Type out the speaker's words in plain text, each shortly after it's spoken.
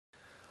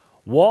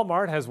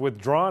Walmart has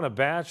withdrawn a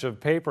batch of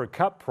paper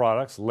cup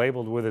products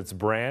labeled with its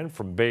brand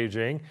from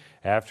Beijing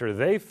after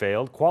they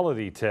failed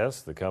quality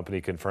tests, the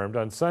company confirmed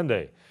on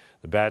Sunday.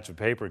 The batch of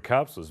paper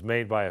cups was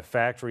made by a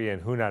factory in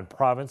Hunan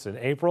province in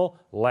April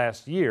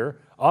last year,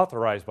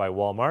 authorized by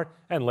Walmart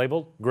and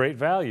labeled Great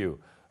Value,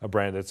 a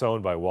brand that's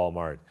owned by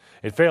Walmart.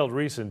 It failed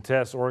recent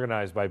tests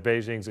organized by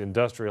Beijing's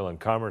Industrial and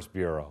Commerce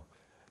Bureau.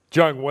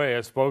 Zheng Wei,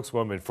 a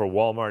spokeswoman for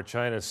Walmart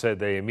China, said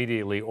they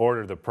immediately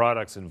ordered the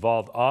products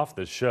involved off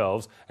the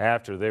shelves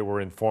after they were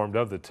informed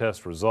of the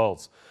test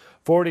results.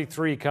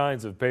 43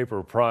 kinds of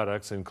paper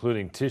products,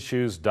 including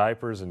tissues,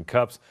 diapers, and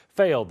cups,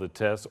 failed the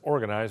test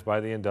organized by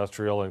the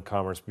Industrial and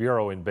Commerce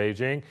Bureau in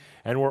Beijing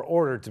and were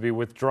ordered to be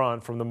withdrawn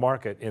from the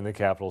market in the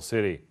capital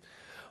city.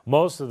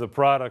 Most of the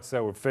products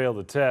that would fail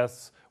the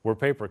tests were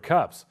paper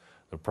cups.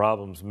 The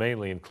problems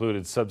mainly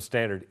included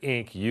substandard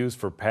ink used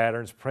for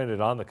patterns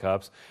printed on the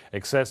cups,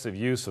 excessive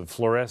use of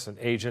fluorescent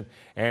agent,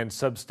 and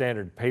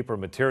substandard paper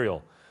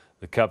material.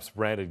 The cups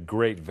branded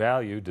Great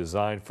Value,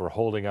 designed for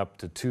holding up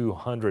to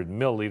 200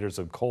 milliliters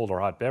of cold or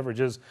hot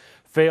beverages,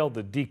 failed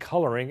the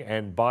decoloring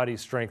and body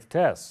strength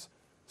tests.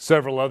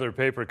 Several other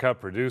paper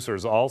cup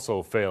producers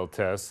also failed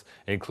tests,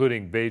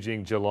 including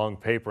Beijing Geelong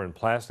Paper and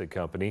Plastic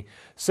Company.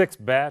 6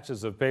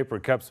 batches of paper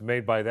cups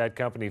made by that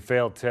company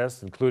failed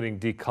tests, including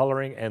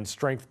decoloring and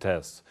strength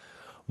tests.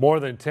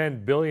 More than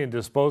 10 billion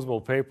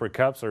disposable paper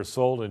cups are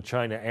sold in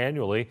China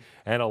annually,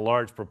 and a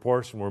large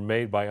proportion were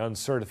made by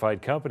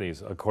uncertified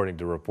companies, according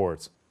to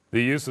reports.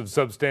 The use of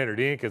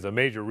substandard ink is a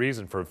major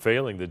reason for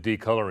failing the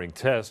decoloring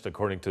test,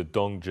 according to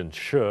Dong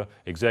Junshi,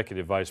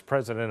 Executive Vice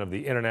President of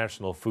the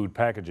International Food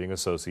Packaging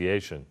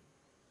Association.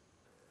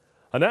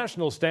 A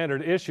national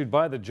standard issued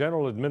by the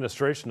General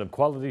Administration of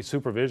Quality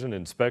Supervision,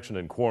 Inspection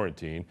and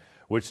Quarantine,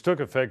 which took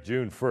effect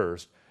June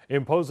 1st,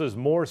 imposes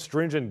more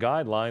stringent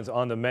guidelines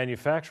on the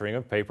manufacturing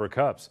of paper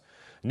cups.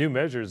 New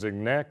measures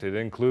enacted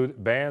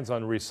include bans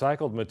on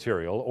recycled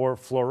material or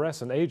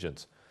fluorescent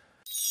agents.